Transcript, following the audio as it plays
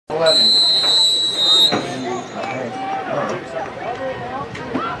11.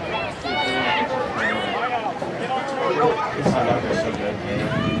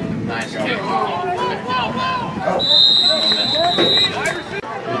 Nice kick.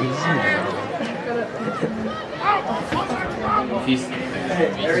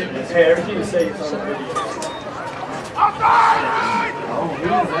 Hey, everything you say is on the video. Oh, who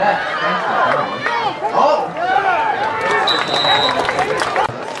is that? Oh!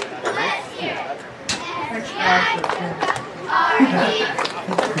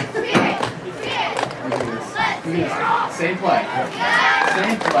 Same play.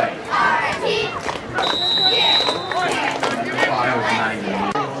 Same play.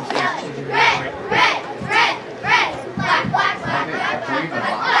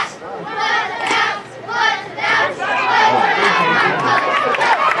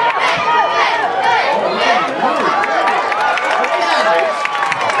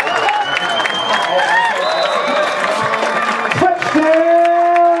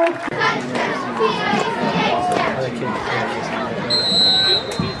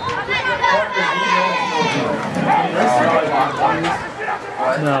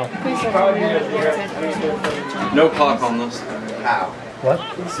 No. No clock on this. How? What?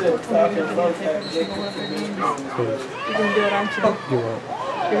 He said fucking phone tag. You're gonna do it on two. You won't.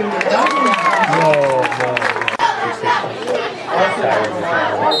 You're gonna do it on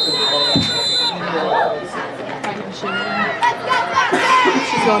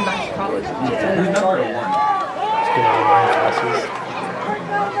She's going back to college. Who's number 1?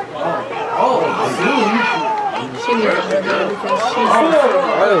 Oh, soon. She needs to do it because she's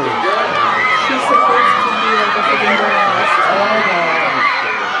supposed to be like a freaking journalist.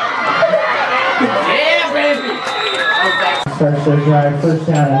 Yeah, baby! Starts their drive first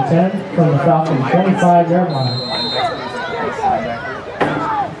down and 10 from the Falcon 25-yard line.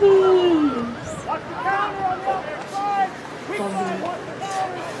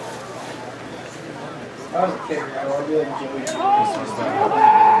 I was a kid, I'll be like Joey.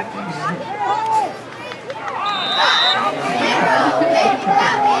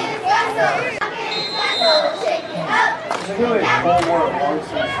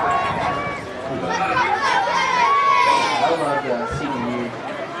 I loved senior year.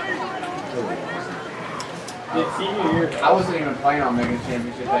 Senior year. I wasn't even planning on making a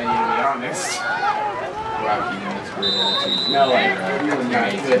championship that year, to be honest. Rocky units for attitude. No, like, really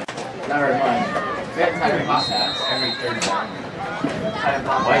not good. Not very much. We had time to pass Every third down. Time to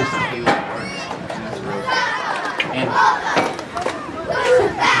Why is the field worse? That's real. And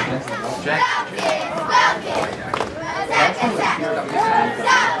Jack.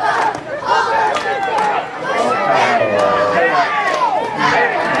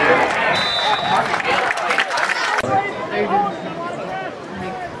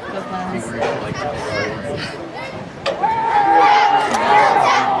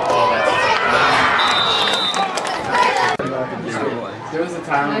 There was a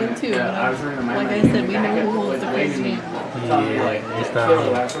time Mine too, I was running my like I said, we know who holds the first team. I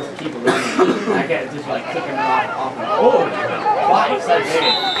was supposed to keep it running. I kept just like kicking it off and oh, twice. I did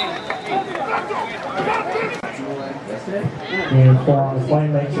it. Uniform on the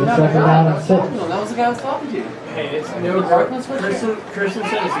plane makes it second down and 6. That was the guy I was talking to. Hey, it's no Christian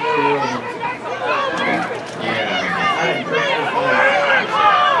said it's no real. Yeah.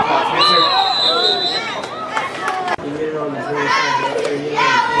 You get it on the voice.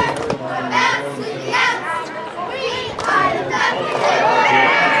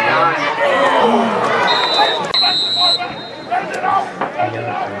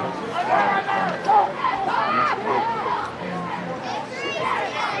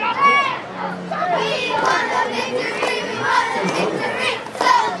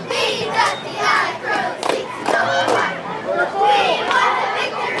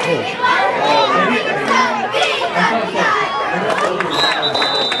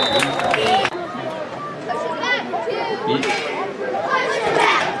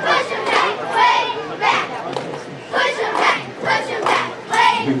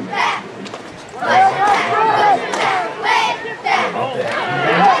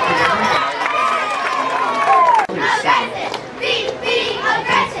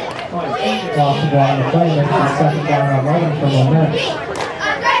 Boston on the plane makes it second down and 11 from Momence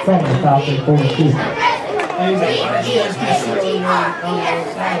from the Falcon 42.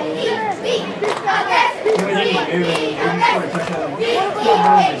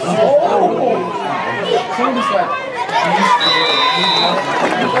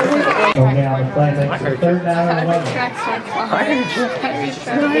 Going on the plane makes it third down and 11. I heard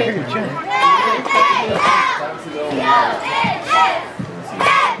you.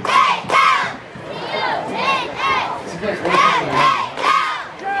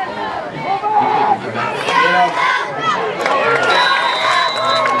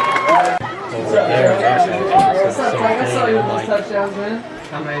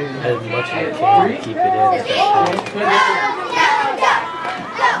 as much as I can to keep it in. If I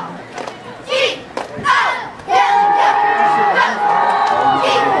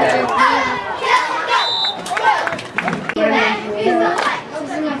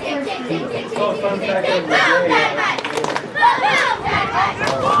Fun fact of the day.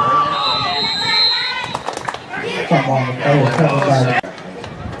 Someone with over 75.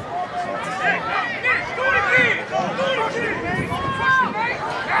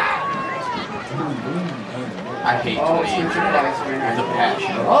 I hate 28 with a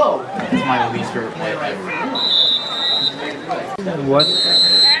passion. Oh! It's my least favorite play ever. what?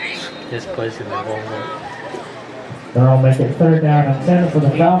 His place in the moment. They'll make it 3rd down and 10 for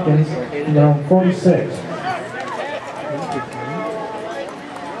the Falcons. They're on 46.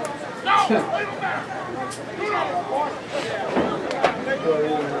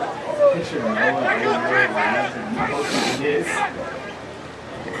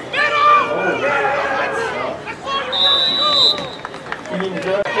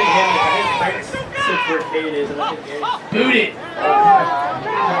 Boot it!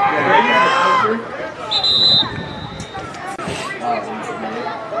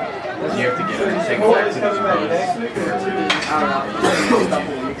 You have to get everything back to this place.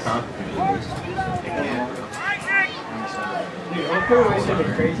 Dude, one quarter way should be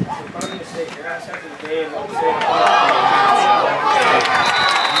crazy. If I'm going to say your ass after the game, I'll say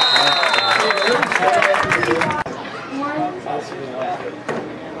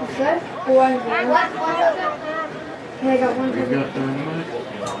Good? One. I got one.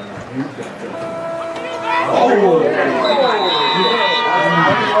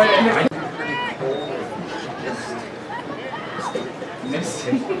 Missed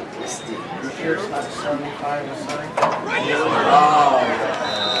it. You sure it's not 75 or something?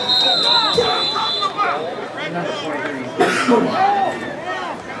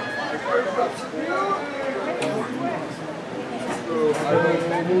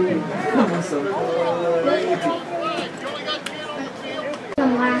 Number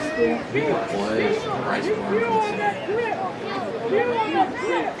From last year.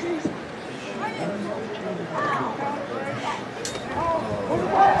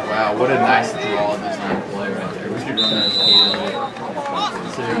 Wow, what a nice draw design play right there. We should run that as a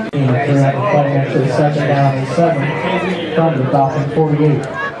They're playing actually 2nd down and 7 from the Falcon 48.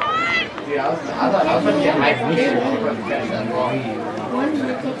 Dude, I thought I was going to get hyped this year. I was going to catch that ball. One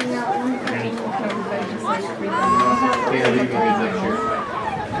you're taking out one. Yeah, you can use that shirt.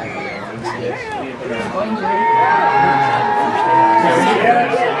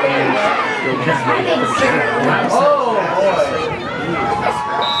 Oh, boy.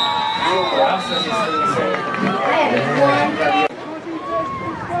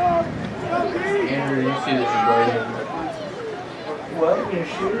 Andrew, you see this boy? What? You're going to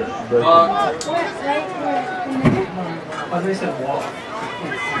shoot it? Oh, they said walk.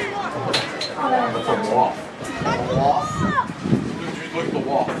 What's a waff? A waff? Look at the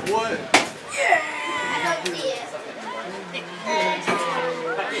waff. What?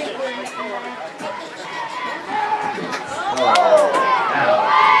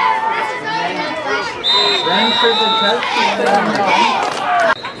 Run for the touchdown.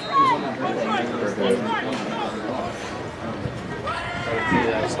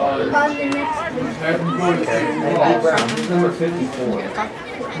 On the next one. Number 54.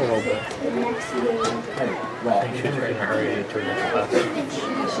 A little bit. The next game. Make sure you're in a hurry to turn this class.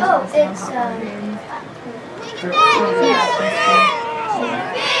 Oh, it's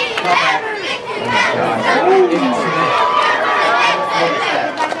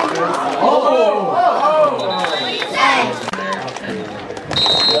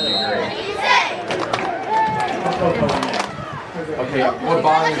Okay, what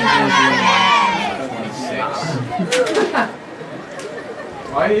bothers me is doing 26.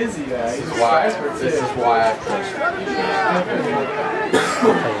 Why is he that? This is why I trust you.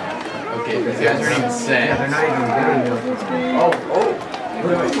 Okay, these guys aren't even set. They're not even good.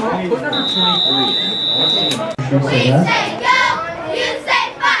 Put number 23. You say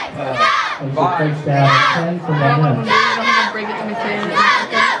first down and 10 from the I'm gonna break it to my friend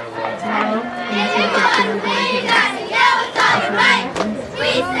tomorrow. And he's gonna take it to me.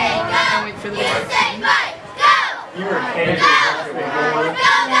 I'll wait for the day. You were a kid.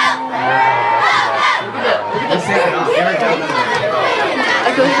 I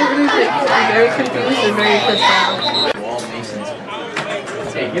feel like we're gonna get very confused and very pissed off. Wall Mason's.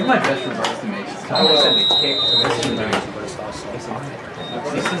 Hey, give my best regards to Mason. I said the kick.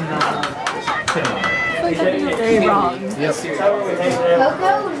 This is not. Very wrong. Yep. Coco,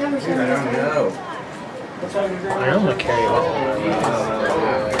 number 7. I don't know. What's on your I know I'm gonna carry it with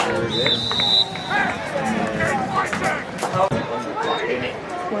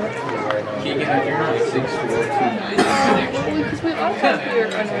Keegan, if you're not 6'4", 290 Because we all have your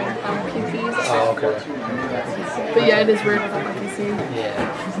PCs. Oh, okay. But yeah, it is weird without my PC. Yeah.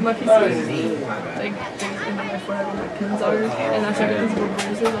 My PC is like things into my forehead where my pins are, and that's why I get these little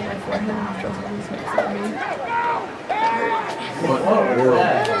bruises on my forehead and I'm just lose my for me. What world?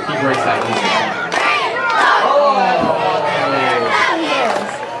 He breaks that loose.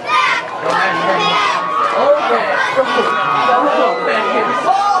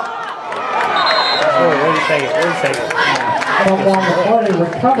 Wait a second. Come down the play,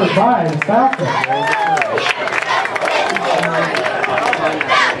 recovered by the Falcons.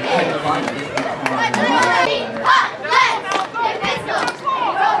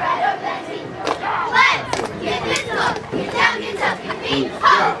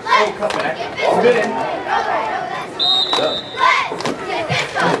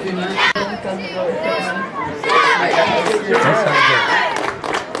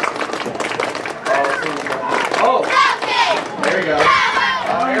 Oh! There we go.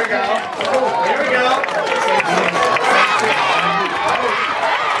 Oh, here we go. Oh, here we go.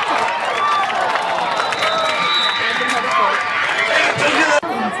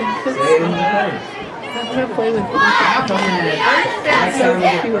 I'm gonna play with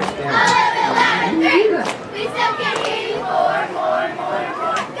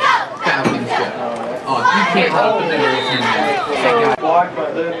Oh, you can't help it there. walk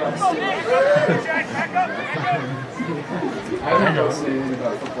by live by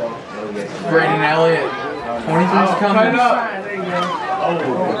Brandon Elliott, 23's coming. There you go.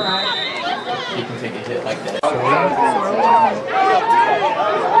 He can take a hit like that.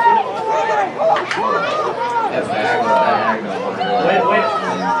 That's Wait.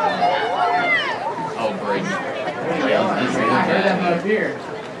 Oh, Brady. He's I heard that up here.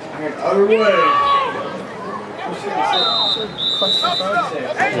 I heard other way.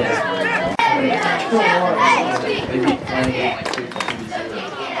 They beat Flanagan like 2-0.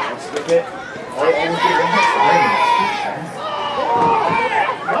 Skip it.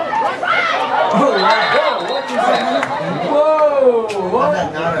 Oh, wow. What is that? Whoa! What?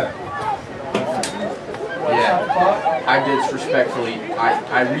 Yeah, I disrespectfully,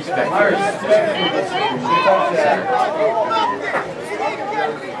 I respectfully.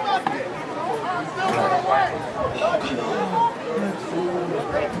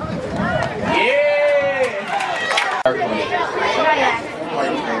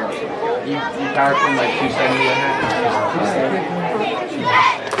 You power from like 270 and that?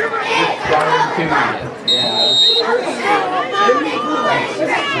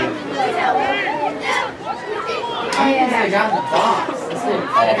 I got the box.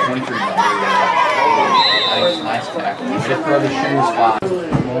 Oh, 23. Nice tackle. Just throw the shoe spot.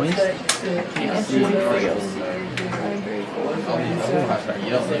 Momence? Can't see.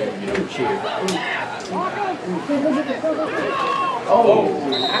 You don't cheer. Oh,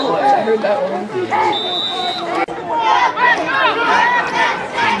 I heard that one.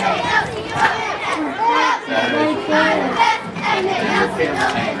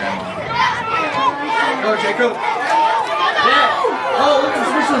 go, Jacob. Yeah. Oh, look at the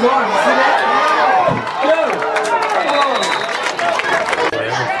switches on. See that? Go.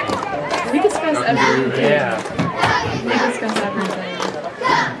 We discuss everything. Yeah. We discuss everything.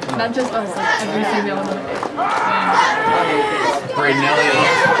 Not just us, like every female. Braden Elliott.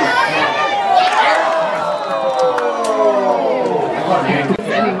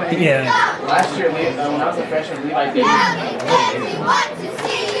 Anyway. Yeah. Last year, when I was a freshman, Levi did.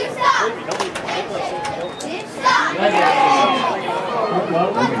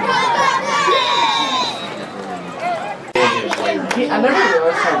 I never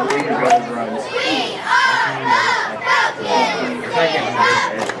realized how weird your brother runs.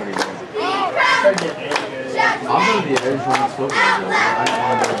 I'll go to the edge when it's football. I don't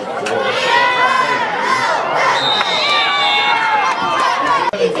want to go to the floor.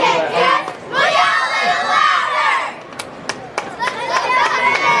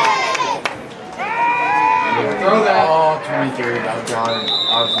 Throw that. Oh, 23. I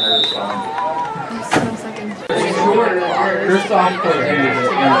was nervous on. 7 seconds. Christoph put in the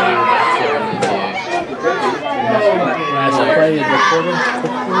Last play is recorded.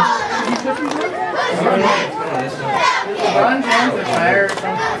 Run down the fire or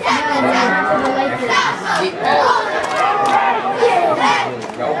something.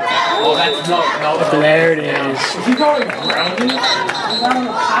 Oh, that's no. There it is. Is he going grounded? He's not in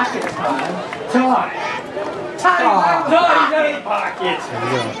the pocket, Todd. Todd! No, he's not in the pocket.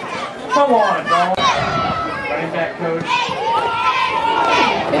 Come on, dog. running back coach.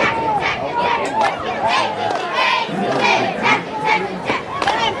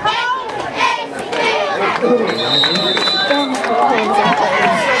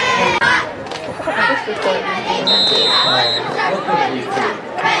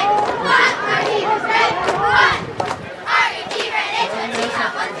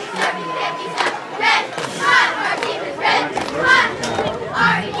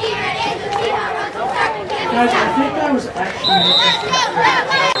 Guys, I think I was actually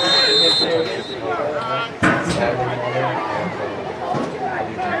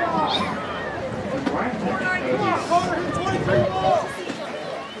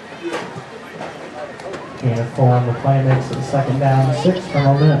Gain of 4 on the play makes it second down, 6 for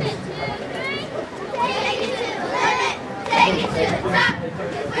Momence.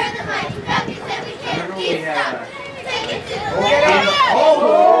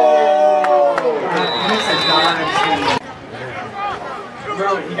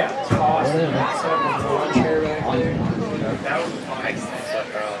 Remember he got tossed and set up a lawn chair back there? That was fun.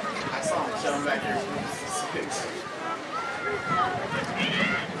 I saw him showing back there.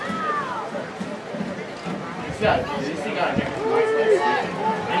 He's got a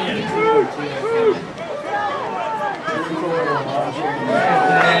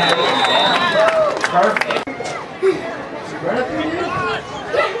perfect.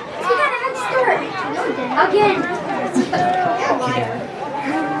 Again.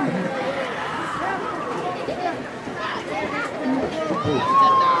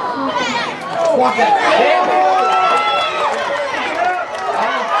 Walk that.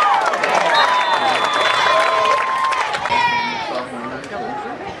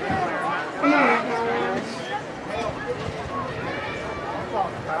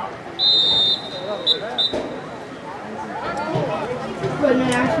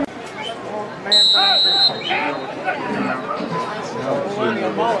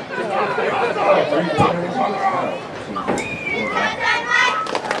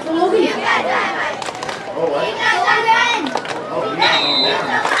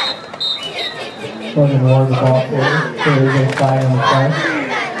 William Ward the ball carrier. There is a flag on the play.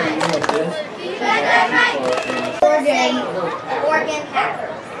 Oregon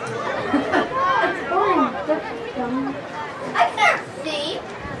Packers. I can't see.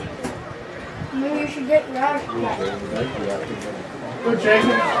 Maybe you should get Rash. Go,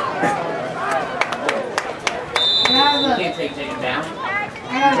 Jason. I have a. Can't take Jacob down. I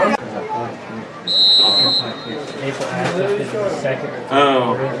have a. Second.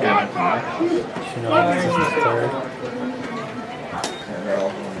 Oh, God. Should know this is his third.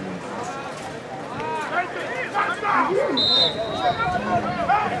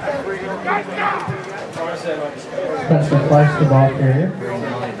 Spencer Flex the ball carrier.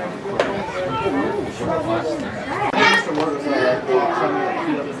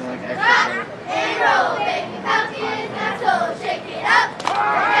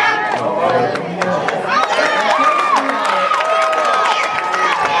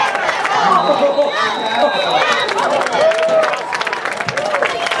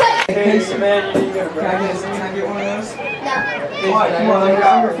 Hey, man, you need to go to breakfast. Can I get one of those? No. Why? Come on,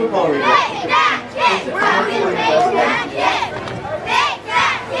 I'm your football reader. Dude,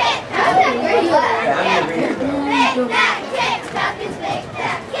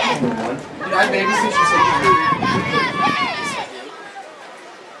 I babysit you so you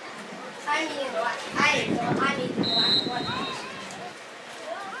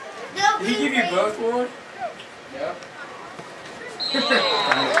Did he give you both one? Yep.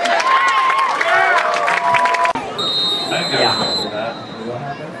 Yeah.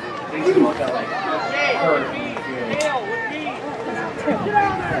 Things can look at like hurt.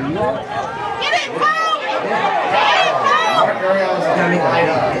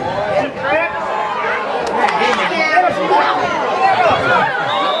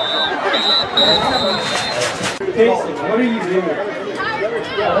 Casey, what are you doing?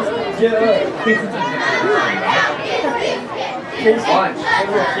 Get up. Casey, Lunch.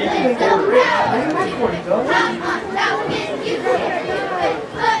 we're keeping forward.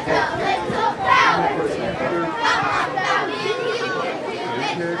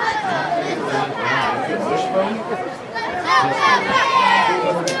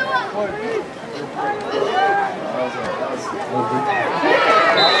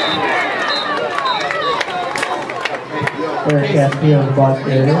 Eric Castillo the ball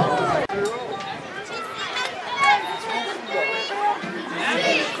carrier.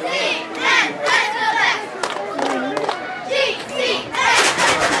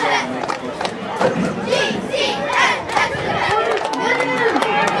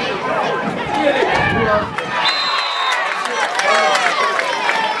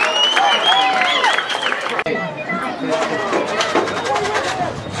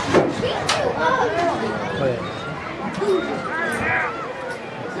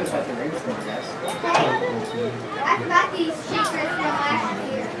 these secrets from last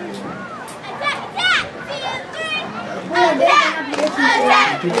year. Well, they've been up here since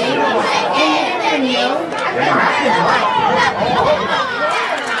last year. And you know.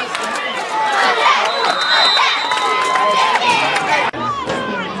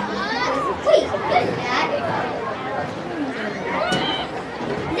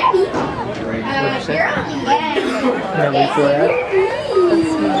 You're on the gang.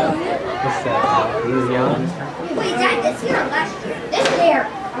 What's that? He's young. Wait, is that this year or last year? This year.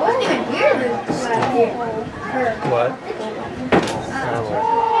 I wasn't even here last year. What?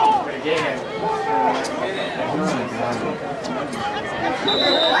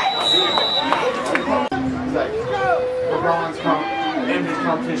 LeBron's NBA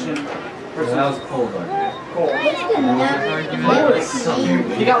competition. That was cold, though. Cold. It's good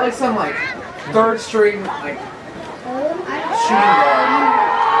enough. He got like some like third string like shooting guard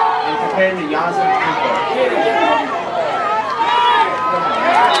and compared to Giannis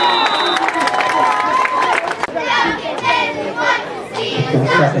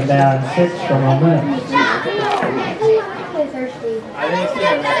Second down, 6 for Momence. I think it's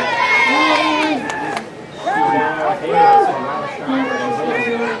Momence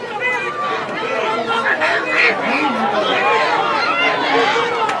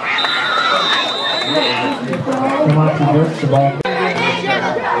works the ball.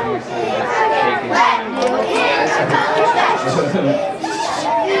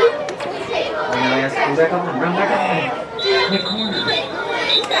 Run back up. Quick corner.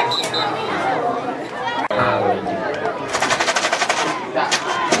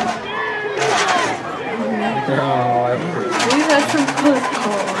 We've had some close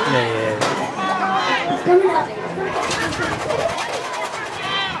calls. Yeah.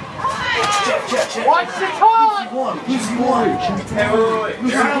 watch the call! Who's one? Hey, wait.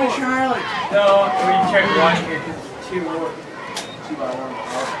 Charlie. No, we check one here because it's 2 more. 2 by 1.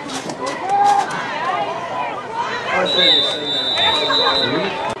 I'll show you this thing.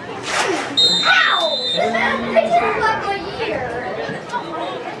 Ow! It took like a year.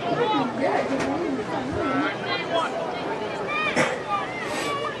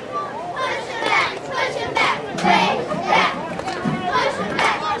 Push him back, way back. Push him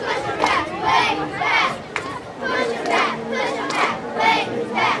back, way back. Push him back, way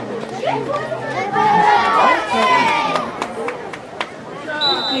back.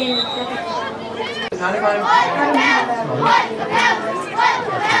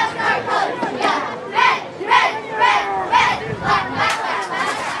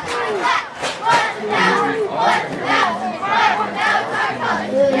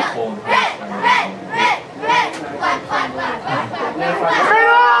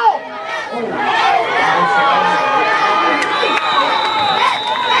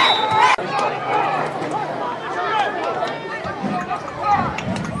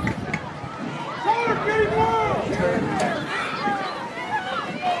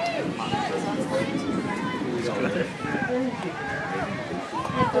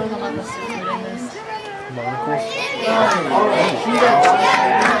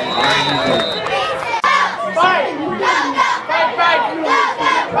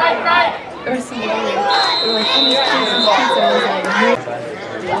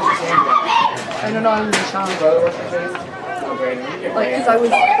 I don't know, I was in shock. Like, cause it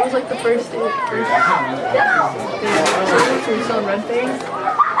was like the first day, so we saw red face.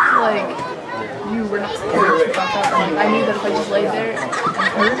 Like, you were not scared to fuck up. Like, I knew that if I just laid there and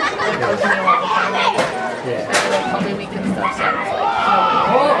hurt, like, I was gonna get a lot of time. And like, probably weak and stuff, so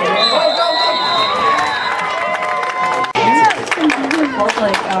I was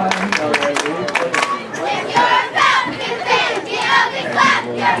like,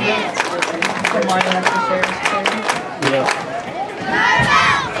 the Mario after Sarah's turn. Yeah.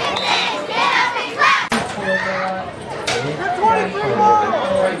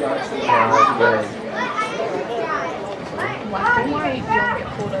 Black and white, you don't get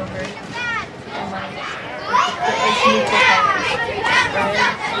pulled over. And like neutral colors.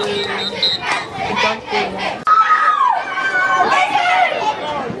 Red, blue, the dark blue one.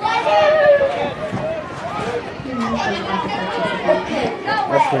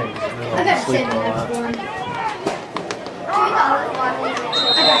 That's things. I gotta Sleep sit a in the lot. next one.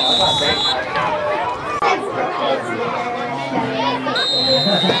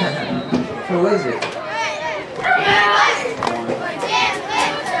 Who is it?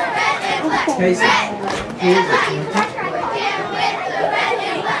 Casey. Who is it?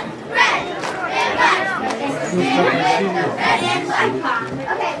 Who's talking to you?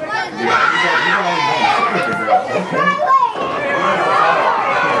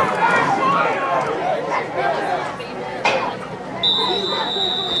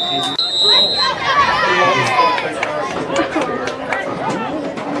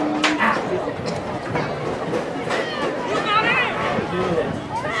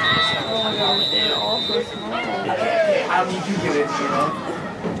 They're all so small. How did you get it, you know?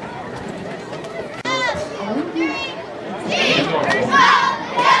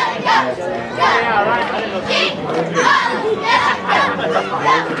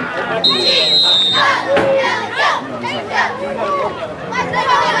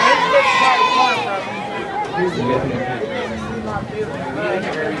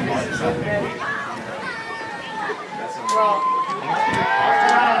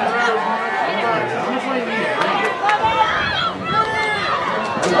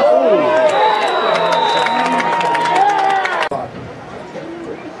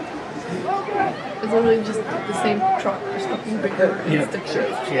 It's literally just the same truck, just fucking bigger stick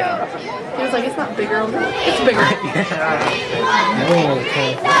shift. Yeah. He was like, it's not bigger. I was like, it's bigger. I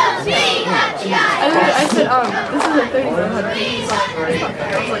said, this is a 3500. He's like, it's not bigger.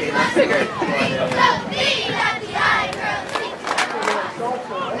 I was like, it's bigger.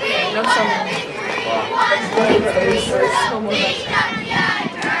 No,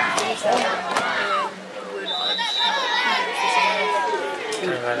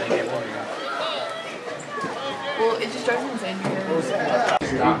 well, it just drives me insane because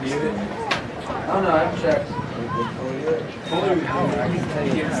Oh no, I've checked.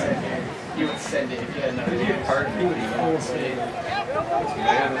 You would send it if you had another part.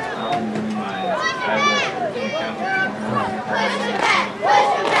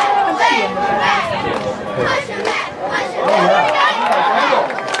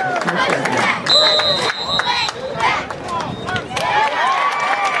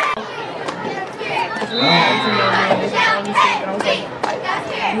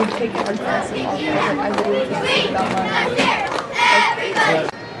 I would take hard classes off. I literally can't think about my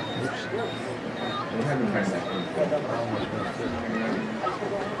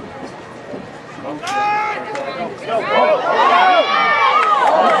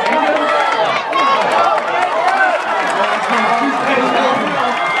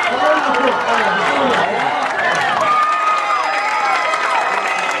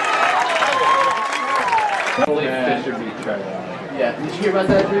Yeah, did you hear about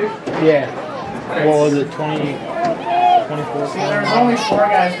that, dude? Yeah. What was it, 24? See, there was only 4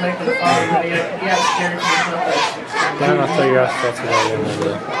 guys making the fun, but he got scared because he's not that. Damn, I thought you were supposed to go in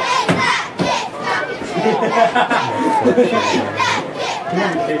there.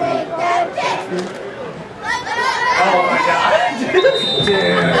 Oh my god.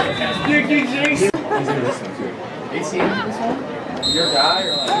 Dude, you jinxed. He's gonna listen to it. Is he in this one? Your guy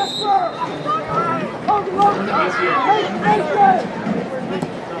or like?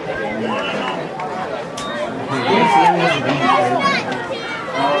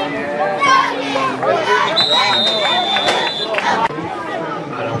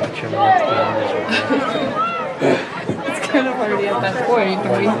 It's kind of already at that point,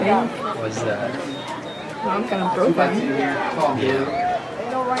 don't you think? What's that? Well, I'm kind of broken.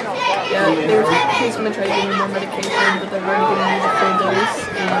 Yeah, he was going to try to give me more medication, but they're already giving me the full dose,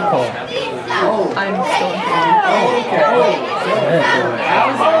 and I'm still in pain.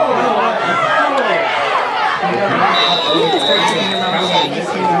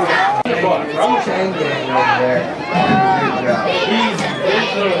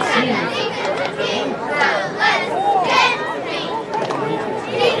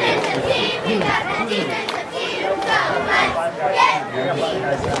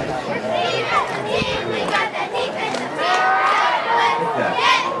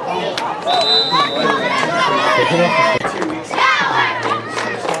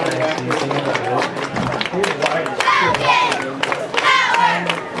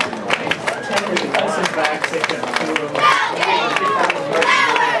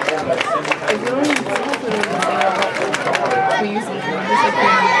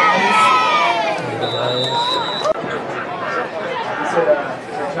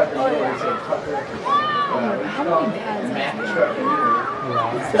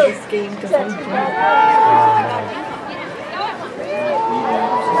 So this game doesn't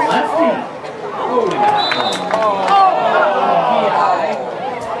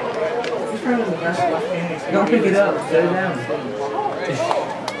Don't pick it up, set it down.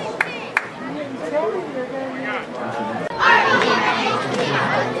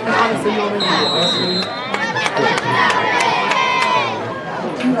 honestly, you'll really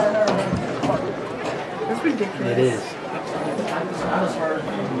That's ridiculous. It is.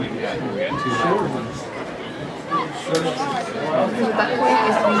 Because at that point,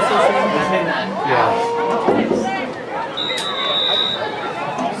 it's been so Yeah.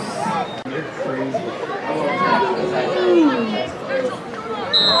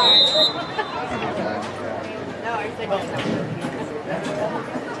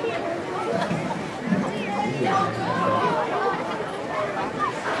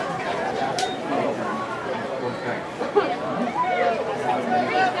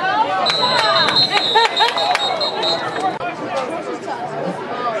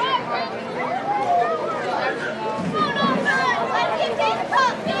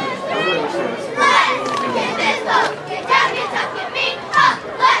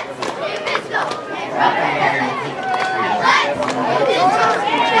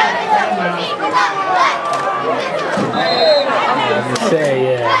 say,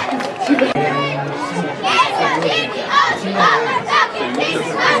 yeah. She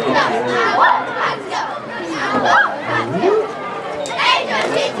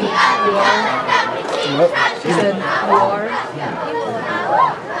said, you are. She said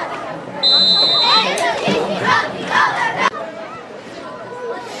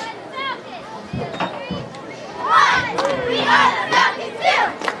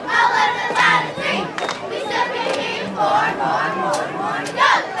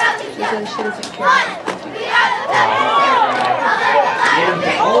she doesn't care.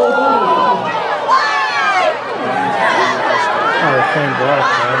 Oh, they're playing block,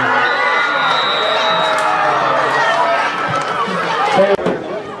 man.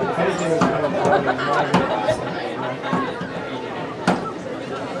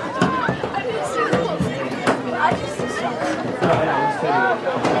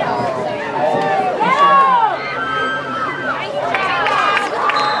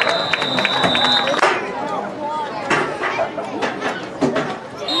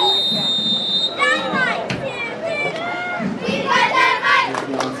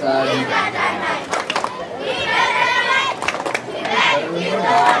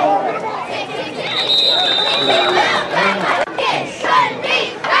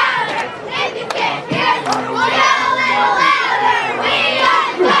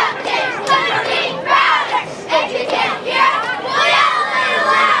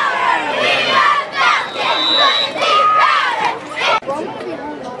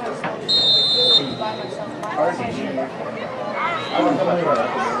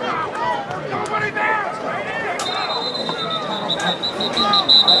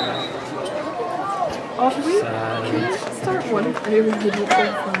 Oh, should we start one individual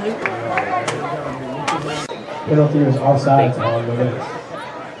fight? Penalty was offside on the minutes.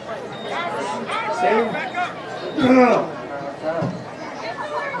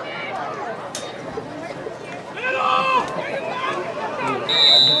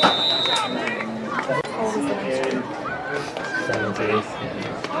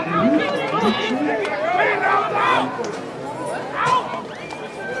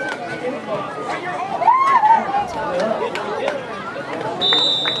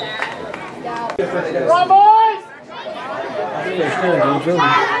 Come on, boys!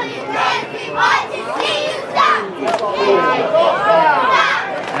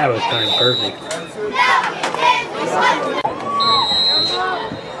 That was kind of perfect.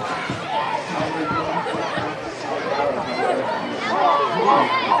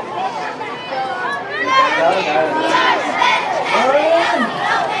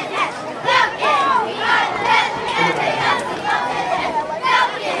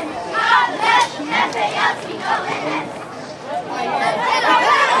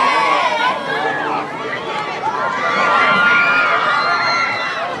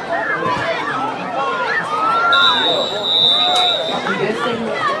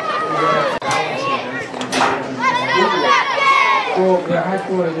 Well, yeah, high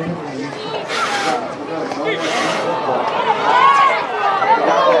school.